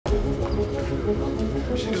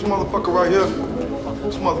See this motherfucker right here?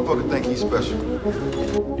 This motherfucker think he's special.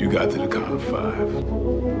 You got to the count of 5.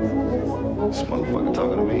 This motherfucker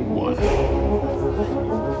talking to me. 1.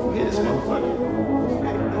 Yeah, this motherfucker.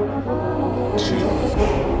 2.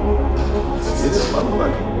 Yeah, this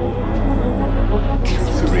motherfucker.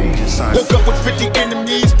 3. Woke up with 50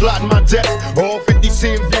 enemies plotting my death. All 50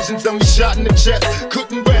 seeing visions of me shot in the chest.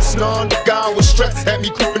 Couldn't rest, none, the guy was stressed. Had me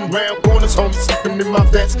creeping round corners, homie sleeping in my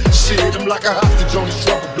vest. Shit, I'm like a hostage on this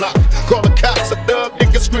trouble block. Call the cops, a thug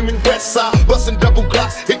nigga screaming west side. Busting double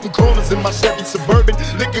glocks, hitting corners in my Chevy Suburban.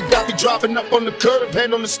 Liquor got me dropping up on the curb,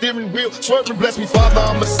 hand on the steering wheel. Swerving, bless me, Father,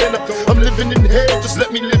 I'm a sinner. I'm living in hell, just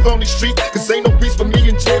let me live on these streets. Cause ain't no peace for me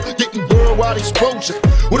in jail. Getting worldwide exposure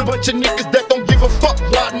with a bunch of niggas that don't give a fuck,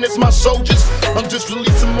 riding as my soldiers. I'm just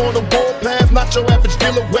releasing on the warpath, not your average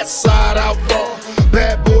dealer, west side outlaw,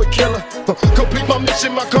 bad boy killer. Complete my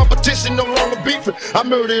mission, my competition no longer beefing. I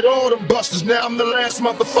murdered all them busters, now I'm the last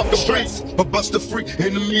motherfucker breathing. A buster free,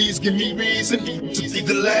 enemies give me reason to be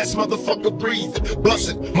the last motherfucker breathing.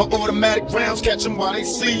 Bustin', my automatic rounds catch them while they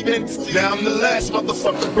sleeping. Now I'm the last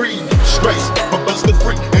motherfucker breathing. Straight, a buster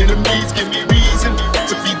free, enemies give me reason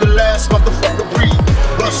to be the last motherfucker breathing.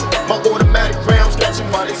 Bustin', my automatic rounds catch them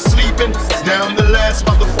while they sleeping. Now I'm the last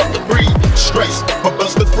motherfucker breathing. Straight, a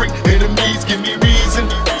buster free, enemies give me reason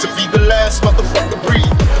to be the last motherfucker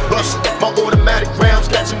breathing. Bustin', my automatic rounds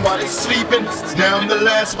catch them while they sleeping. Now I'm the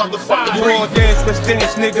last motherfucker breathing. You all dance, let's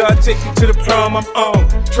dance, nigga. I take you to the prom, I'm on.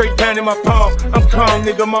 Trade pan in my palm, I'm calm,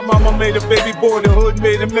 nigga. My mama made a baby boy, the hood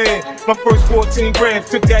made a man. My first 14 grand,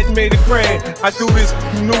 took that and made a grand. I do this,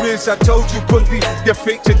 you knew this, I told you, pussy. You're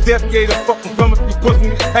fake to death, gave a fucking come if you pussy.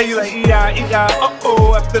 How you like,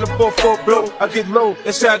 uh-oh, after the 4-4 blow, I get low,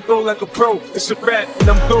 that's how I go like a pro. It's a rap, and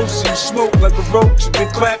I'm ghost, and smoke like a roach. Been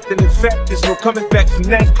clapped, and in fact, there's no coming back from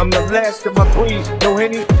that. I'm the last of my breed, no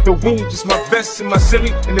Henny, no weed, just my vest and my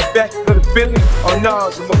silly in the back of the Billy. Oh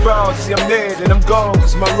no, I'm about, see I'm dead and I'm gone,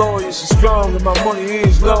 cause my lawyers are strong and my money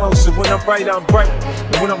is long. So when I'm right, I'm right,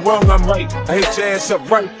 and when I'm wrong, I'm right. I hit your ass up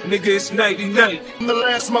right, nigga, it's nighty-night. I'm the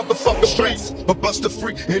last motherfucker straight, a buster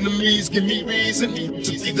free, enemies give me reason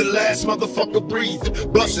to be the last motherfucker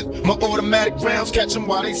breathing. Bustin', my automatic rounds catch them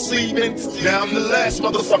while they sleeping. Now I'm the last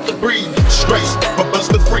motherfucker breathing. Straight, a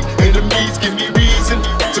buster free, enemies give me reason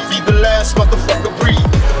to be the last motherfucker breathing.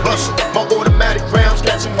 Bustin', my automatic rounds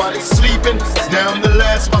catch them while they sleeping. Now I'm the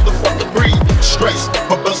last motherfucker breathing. Straight,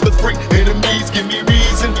 a buster free, enemies give me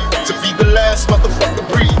reason to be the last motherfucker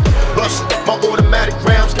breathing. Bustin', my automatic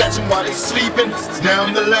rounds catch them while they sleeping. Now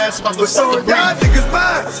I'm the last motherfucker breathing. Y'all niggas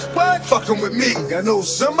mine, what? Fucking with me. I know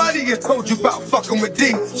somebody has told you about fucking with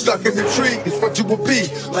D. Stuck in the tree is what you will be,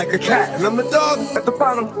 like a cat. And I'm the dog at the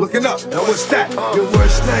bottom, looking up. Now what's that? Your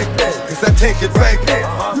worst nightmare, cause I take it right there.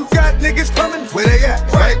 You got niggas coming, where they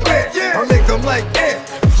at? Right there. I'll make them like air,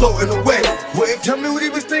 floating away. Wouldn't tell me what he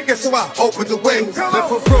was thinking, so I opened the way.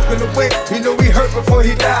 Left him broken away, you know he hurt before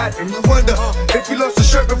he died. And you wonder if he lost a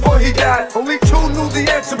shirt before he died. Only two knew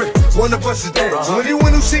the answer, one of us is dead. So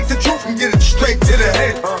anyone who seeks the truth can get it straight to the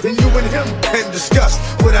head. Then you and him can discuss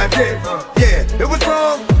what I did. Yeah, it was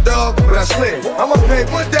wrong, dog, but I slid. I'ma pay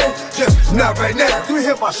one day, just not right now. You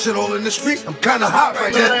hear my shit all in the street, I'm kinda hot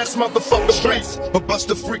right The now. last motherfucker straight, a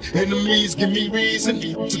buster free, enemies give me reason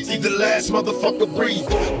to be the last motherfucker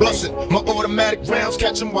breathing. Bustin', my automatic rounds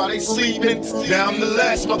catch them while they sleeping. Now I'm the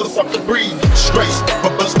last motherfucker breathing. Straight, a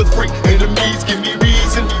buster free, enemies give me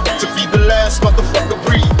reason to be the last motherfucker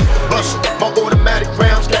breathing. Bustin', my automatic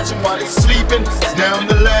rounds catch them while they sleeping. Now I'm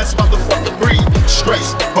the last motherfucker breathing. Straight,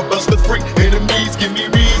 a buster free, enemies give me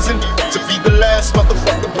reason to be the last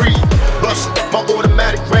motherfucker breathing. Bustin', my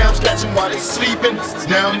automatic rounds catch them while they sleeping.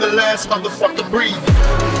 Now I'm the last motherfucker breathing.